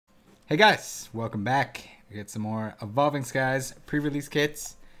Hey guys, welcome back. We got some more Evolving Skies pre-release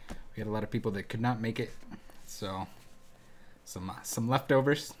kits. We had a lot of people that could not make it, so some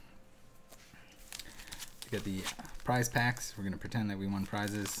leftovers. We got the prize packs. We're gonna pretend that we won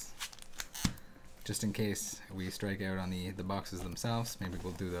prizes, just in case we strike out on the boxes themselves. Maybe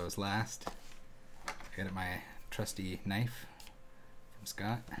we'll do those last. I got my trusty knife from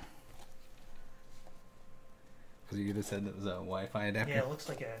Scott. You just said that was a Wi-Fi adapter? Yeah, it looks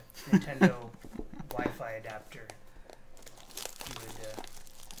like a Nintendo Wi-Fi adapter. You would,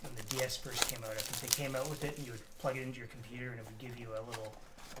 when the DS first came out, I think they came out with it and you would plug it into your computer and it would give you a little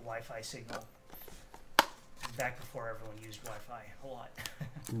Wi-Fi signal. Back before everyone used Wi-Fi a lot.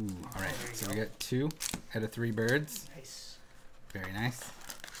 Ooh, alright, so we got 2 out of 3 birds. Nice. Very nice.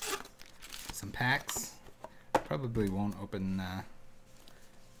 Some packs. Probably won't open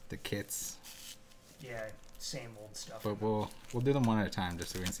the kits. Yeah, same old stuff. But we'll do them one at a time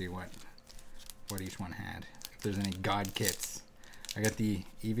just so we can see what each one had. If there's any god kits. I got the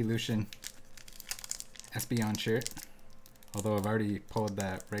Evolution Espeon shirt. Although I've already pulled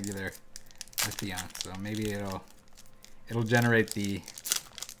that regular Espeon, so maybe it'll generate the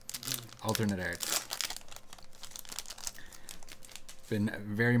alternate arts. Been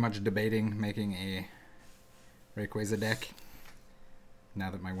very much debating making a Rayquaza deck now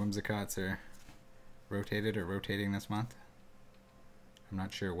that my Whimsicots are rotating this month. I'm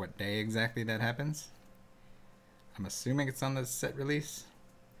not sure what day exactly that happens. I'm assuming it's on the set release.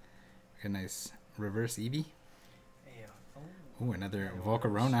 A nice reverse Eevee. Yeah. Oh, another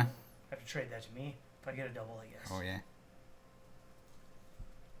Volcarona. Have to trade that to me if I get a double, I guess. Oh yeah.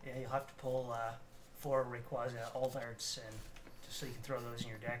 Yeah, you'll have to pull 4 Rayquaza alt arts and just so you can throw those in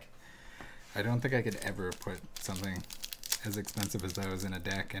your deck. I don't think I could ever put something as expensive as those in a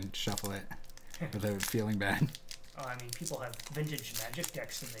deck and shuffle it without feeling bad. Oh, I mean, people have vintage Magic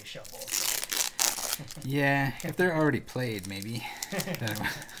decks that they shuffle. Yeah, if they're already played, maybe.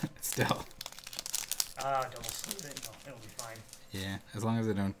 Still. Double sleeve it. No, it'll be fine. Yeah, as long as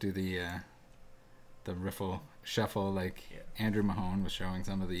I don't do the riffle shuffle like Andrew Mahone was showing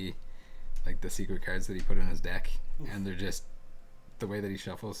some of the secret cards that he put in his deck. Oof. And they're just the way that he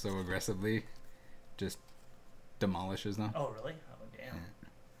shuffles so aggressively just demolishes them. Oh really? Oh damn. Yeah.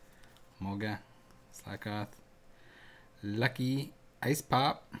 Mulga, Slackoth, Lucky, Ice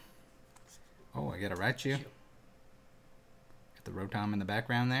Pop. Oh, I got a Raichu. Got the Rotom in the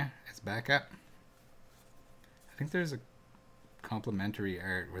background there as backup. I think there's a complimentary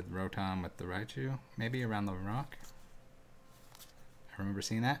art with Rotom with the Raichu, maybe around the rock. I remember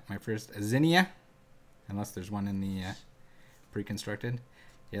seeing that. My first Zinnia, unless there's one in the pre-constructed.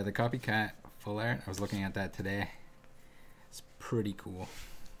 Yeah, the copycat full art. I was looking at that today. It's pretty cool.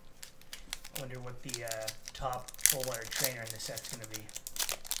 I wonder what the top full art trainer in the set's gonna be.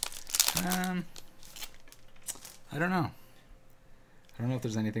 I don't know. I don't know if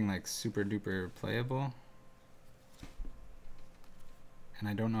there's anything like super duper playable. And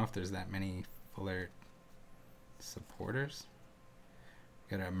I don't know if there's that many full art supporters.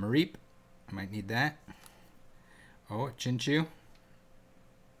 Got a Mareep. I might need that. Oh, Chinchu.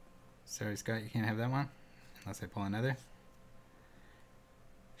 Sorry, Scott, you can't have that one unless I pull another.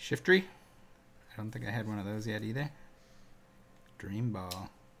 Shiftry. I don't think I had one of those yet either. Dream Ball.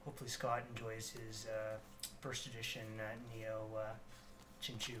 Hopefully Scott enjoys his first edition Neo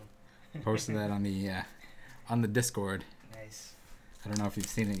Chinchu. Posted that on the Discord. Nice. I don't know if you've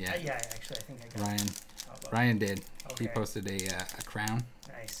seen it yet. Yeah, actually, I think I got it. Ryan did. Okay. He posted a crown.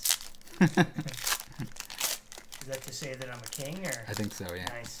 Nice. Is that to say that I'm a king, or? I think so, yeah.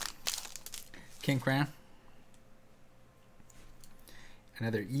 Nice. King crown.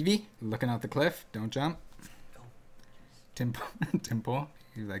 Another Eevee looking out the cliff. Don't jump. Oh. Timple.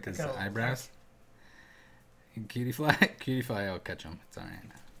 You like his eyebrows. Cutie Fly. Cutie Fly, I'll catch him. It's alright.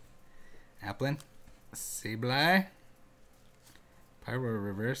 Applin. Sableye. Pyro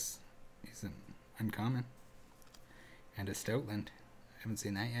Reverse. He's an uncommon. And a Stoutland. I haven't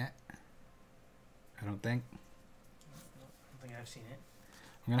seen that yet. I don't think. I don't think I've seen it.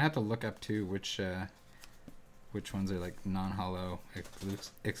 I'm gonna have to look up too which ones are like non-holo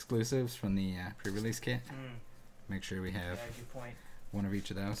exclusives from the pre-release kit. Make sure we have good point. one of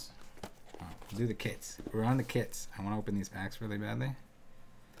each of those. We'll do the kits. We're on the kits. I want to open these packs really badly.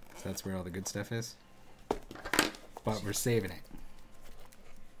 So that's where all the good stuff is. But we're saving it.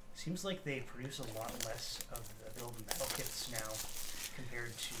 Seems like they produce a lot less of the build and battle kits now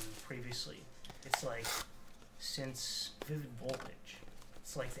compared to previously. It's like since Vivid Voltage,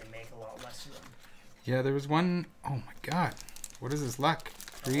 it's like they make a lot less of them. Yeah, there was one. Oh my god. What is this luck?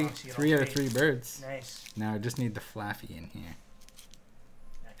 Three out of 3 birds. Nice. Now I just need the Flaffy in here.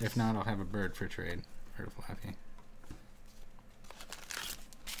 If not, I'll have a bird for trade for Flaffy.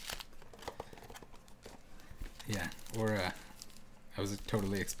 Yeah, or I was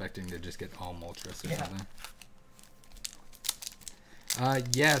totally expecting to just get all Moltres or something.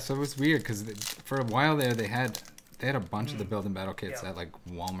 Yeah, so it was weird because for a while there they had a bunch of the build and battle kits at like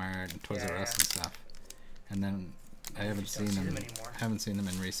Walmart and Toys R Us and stuff, and then I haven't seen them anymore. Haven't seen them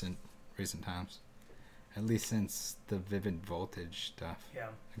in recent times, at least since the Vivid Voltage stuff. Yeah,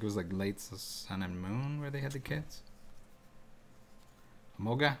 I think it was like late Sun and Moon where they had the kits.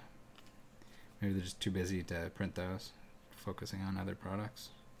 Amoga. Maybe they're just too busy to print those, focusing on other products.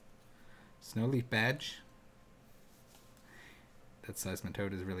 Snowleaf Badge. That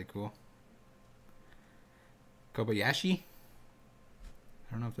Seismitoad is really cool. Kobayashi.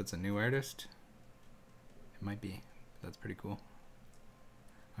 I don't know if that's a new artist. It might be. That's pretty cool.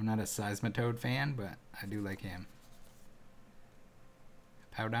 I'm not a Seismitoad fan, but I do like him.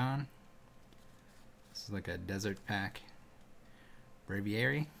 Powdon. This is like a desert pack.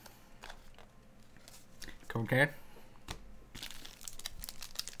 Braviary. Code card.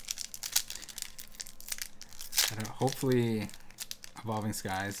 Hopefully Evolving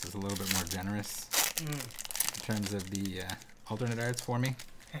Skies is a little bit more generous in terms of the alternate arts for me.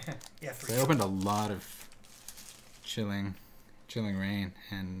 Yeah, for so I opened a lot of Chilling Rain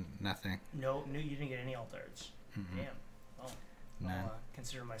and nothing. No, you didn't get any alt arts. Damn. Well, None. I'll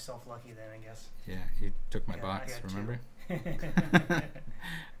consider myself lucky then, I guess. Yeah, you took my box, remember?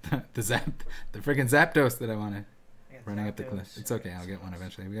 the freaking Zapdos that I wanted. Running up the cliff. It's okay, I'll get one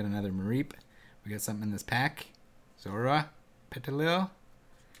eventually. We got another Mareep. We got something in this pack. Zora, Petalil.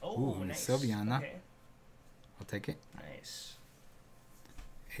 Oh, nice. Sylveon. Okay. I'll take it. Nice.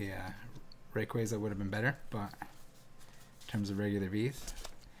 A Rayquaza would have been better, but in terms of regular Vs,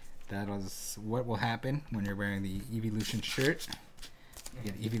 that is what will happen when you're wearing the Evolution shirt.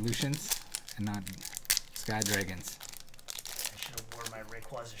 You get Evolutions and not Sky Dragons. I should have worn my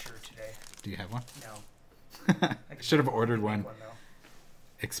Rayquaza shirt today. Do you have one? No. I should have ordered one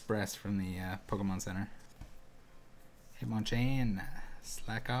express from the Pokemon Center. Hitmonchan,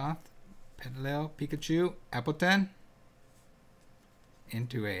 Slackoth, Petalil, Pikachu, Appleton,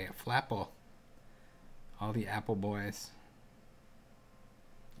 into a Flapple. All the Apple boys.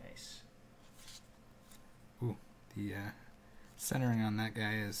 Nice. Ooh, the centering on that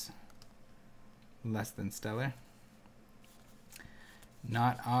guy is less than stellar.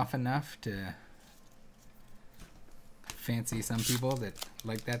 Not off enough to fancy some people that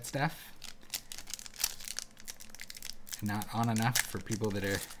like that stuff. Not on enough for people that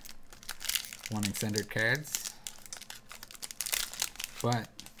are wanting centered cards. But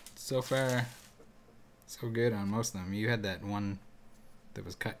so far, so good on most of them. You had that one that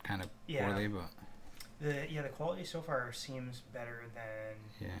was cut kind of poorly, but the quality so far seems better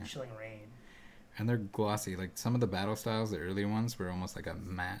than Chilling Rain. And they're glossy. Like some of the battle styles, the early ones, were almost like a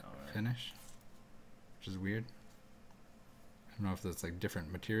matte finish, which is weird. I don't know if that's like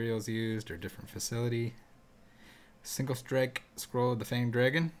different materials used or different facility. Single Strike Scroll of the Fanged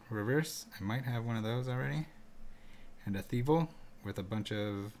Dragon, reverse. I might have one of those already. And a Thievul with a bunch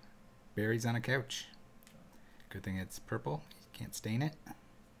of berries on a couch. Good thing it's purple. You can't stain it.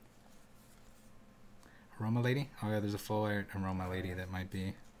 Aroma Lady. Oh yeah, there's a full art Aroma Lady that might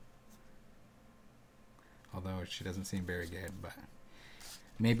be. Although she doesn't seem very good, but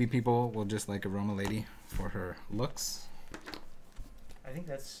maybe people will just like Aroma Lady for her looks. I think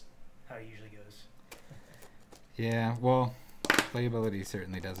that's how it usually goes. Yeah, well, playability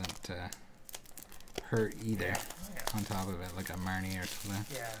certainly doesn't hurt either. Yeah. On top of it, like a Marnie or something.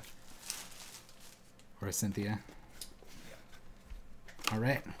 Yeah. Or a Cynthia. Yeah.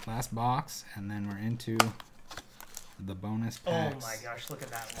 Alright, last box, and then we're into the bonus Oh packs. my gosh, look at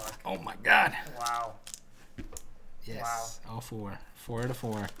that luck. Oh my god! Wow. Yes, wow. All four. 4 out of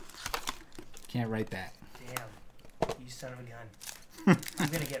 4. Can't write that. Damn. You son of a gun. I'm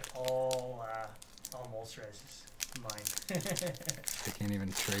gonna get all Moltres mine. They can't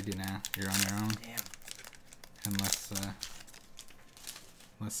even trade you now. You're on your own. Damn. Unless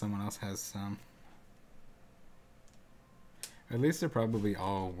someone else has some. At least they're probably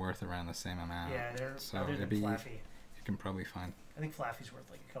all worth around the same amount. Yeah, they're so other than Flaffy. You can probably find. I think Flaffy's worth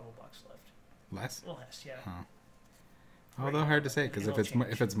like a couple bucks left. Less? A little less, yeah. Huh. Although hard to say, because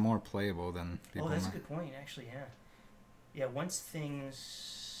if it's more playable, then people. Oh, that's a good point, actually. Yeah. Yeah. Once things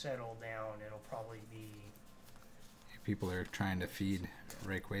settle down, it'll probably be. People are trying to feed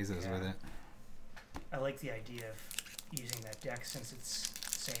Rayquazas with it. I like the idea of using that deck since it's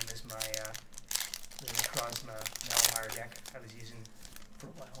the same as my the Necrozma Malamar deck I was using for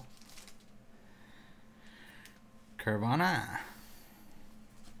a while. Carvana.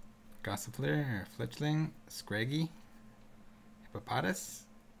 Gossifleur, Fletchling, Scraggy, Hippopotas,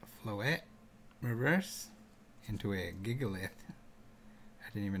 Floette, reverse, into a Gigalith. I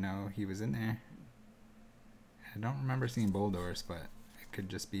didn't even know he was in there. I don't remember seeing Bouldors, but it could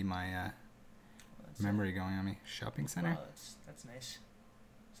just be my memory going on me. Shopping center? Wow, that's nice.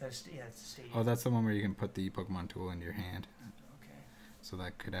 So yeah, it's a stadium. Oh, that's the one where you can put the Pokemon tool into your hand. Okay. So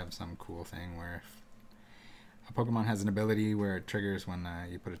that could have some cool thing where if a Pokemon has an ability where it triggers when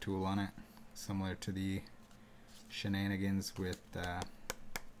you put a tool on it. Similar to the shenanigans with... I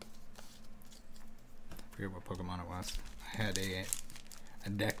forget what Pokemon it was. I had a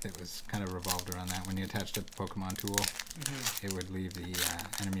deck that was kind of revolved around that. When you attached a Pokemon tool, it would leave the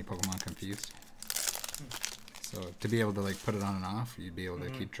enemy Pokemon confused. So to be able to like put it on and off, you'd be able to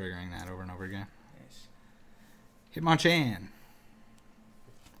keep triggering that over and over again. Nice. Hitmonchan,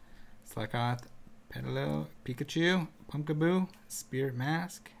 Slakoth, Petalil, Pikachu, Pumpkaboo, Spirit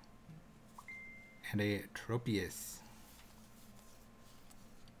Mask, and a Tropius.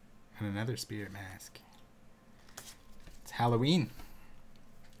 And another Spirit Mask. It's Halloween.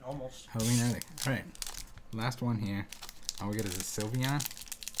 Almost. Halloween early. Alright. Last one here. All we get is a Sylveon.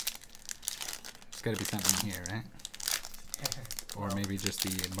 There's got to be something here, right? Or Well, maybe just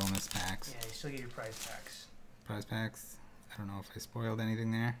the bonus packs. Yeah, you still get your prize packs. Prize packs. I don't know if I spoiled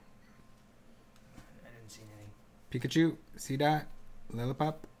anything there. I didn't see anything. Pikachu, Seedot,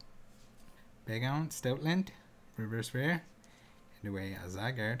 Lillipup, Bagon, Stoutland, Reverse Rare, into a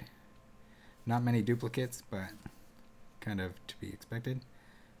Zygarde. Not many duplicates, but kind of to be expected.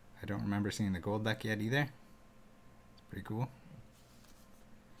 I don't remember seeing the gold deck yet either. It's pretty cool.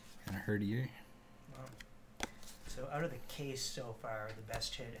 And a Herdier. Wow. So out of the case so far, the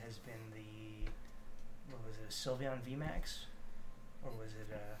best hit has been the, what was it, Sylveon VMAX? Or was it,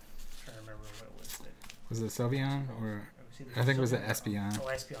 trying to remember what it was. Was it Sylveon or... It was I think it was the Sylveon. Espeon. Oh,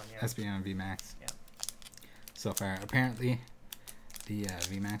 Espeon, yeah. Espeon VMAX. Yeah. So far, apparently, the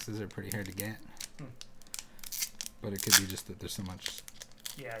VMAXs are pretty hard to get. But it could be just that there's so much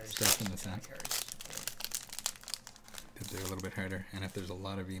Yeah, there's stuff in the set cards. that they're a little bit harder. And if there's a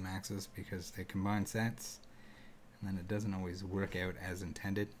lot of VMAXs, because they combine sets, and then it doesn't always work out as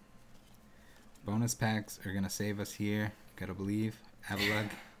intended. Bonus packs are going to save us here. Gotta believe. Avalugg,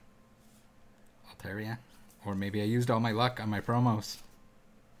 Altaria. Or maybe I used all my luck on my promos.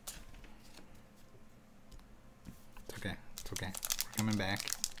 It's okay. It's okay. We're coming back.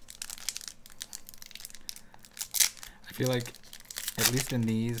 I feel like, at least in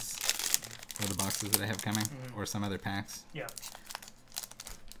these, or the boxes that I have coming, or some other packs, Yeah.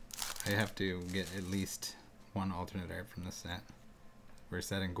 I have to get at least one alternate art from this set. We're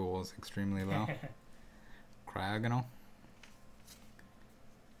setting goals extremely low. Cryogonal.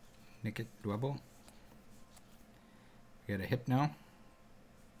 Nickit Dwebble. We got a Hypno.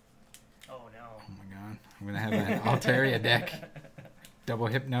 Oh no. Oh my god. I'm going to have an Altaria deck. Double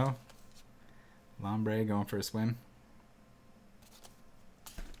Hypno. Lombre going for a swim.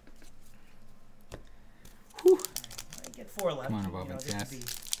 Whew. I get 4 left. Come on, you know,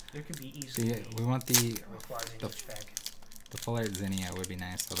 Evolvance, there could be easily We want the Rayquaza in each pack. full art Zinnia would be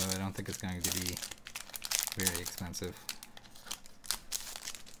nice, although I don't think it's going to be very expensive.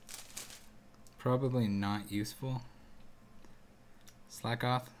 Probably not useful.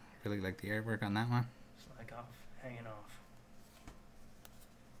 Slakoth, really like the artwork on that one. Slack off, hanging off.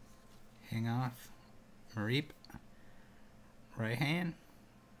 Hang off. Mareep. Right hand.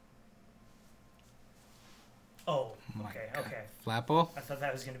 Oh, my okay, God. okay. Flapple. I thought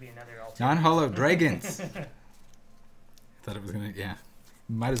that was going to be another alternative. Non-holo Dragons. I thought it was going to, yeah.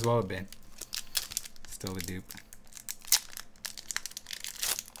 Might as well have been. Still a dupe.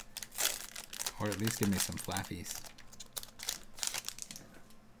 Or at least give me some flaffies.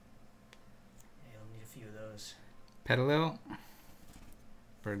 Yeah, you'll need a few of those. Petalil,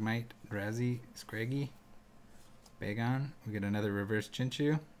 Bergmite, Drowsy, Scraggy, Bagon. We get another reverse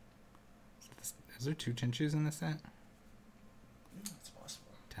Chinchou. Is there 2 Chinchous in this set? It's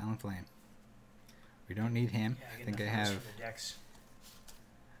possible. Talonflame. We don't need him. Yeah, I think I enough of those have for the decks.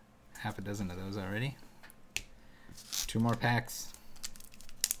 half a dozen of those already. 2 more packs.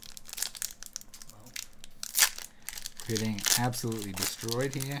 Well, We're getting absolutely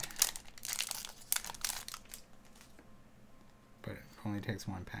destroyed here. But it only takes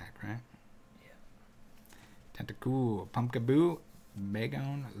 1 pack, right? yeah. Tentacool, Pumpkaboo,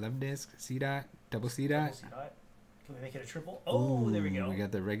 Bagon, Levdisc, Seedot, Double Seedot. Can we make it a triple? Oh, there we go. We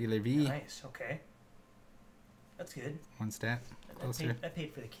got the regular V. Nice, okay. That's good. 1 step closer. That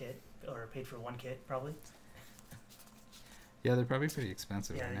paid for the kit, or paid for 1 kit, probably. Yeah, they're probably pretty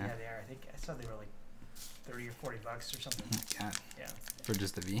expensive Yeah, right now. yeah, they are. I saw they were like 30 or 40 bucks or something. Oh my God. Yeah. For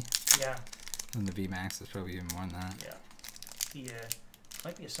just the V? Yeah. And the V Max is probably even more than that. Yeah. The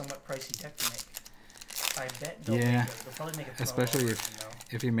might be a somewhat pricey deck to make. I bet they'll Yeah. they'll probably make a Especially version,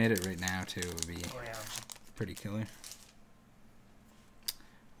 if you made it right now too, it would be oh yeah. pretty killer.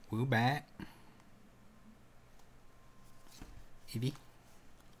 Woobat. Eevee.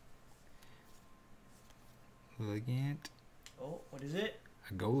 Ligant. Oh, what is it?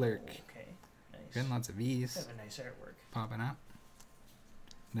 A Golurk. Okay, nice. Getting lots of V's. Have a nice artwork. Popping up.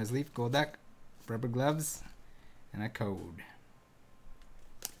 Nuzleaf, Gold Duck, rubber gloves, and a code.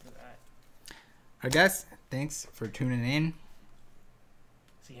 Look at that. Alright guys, thanks for tuning in.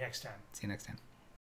 See you next time. See you next time.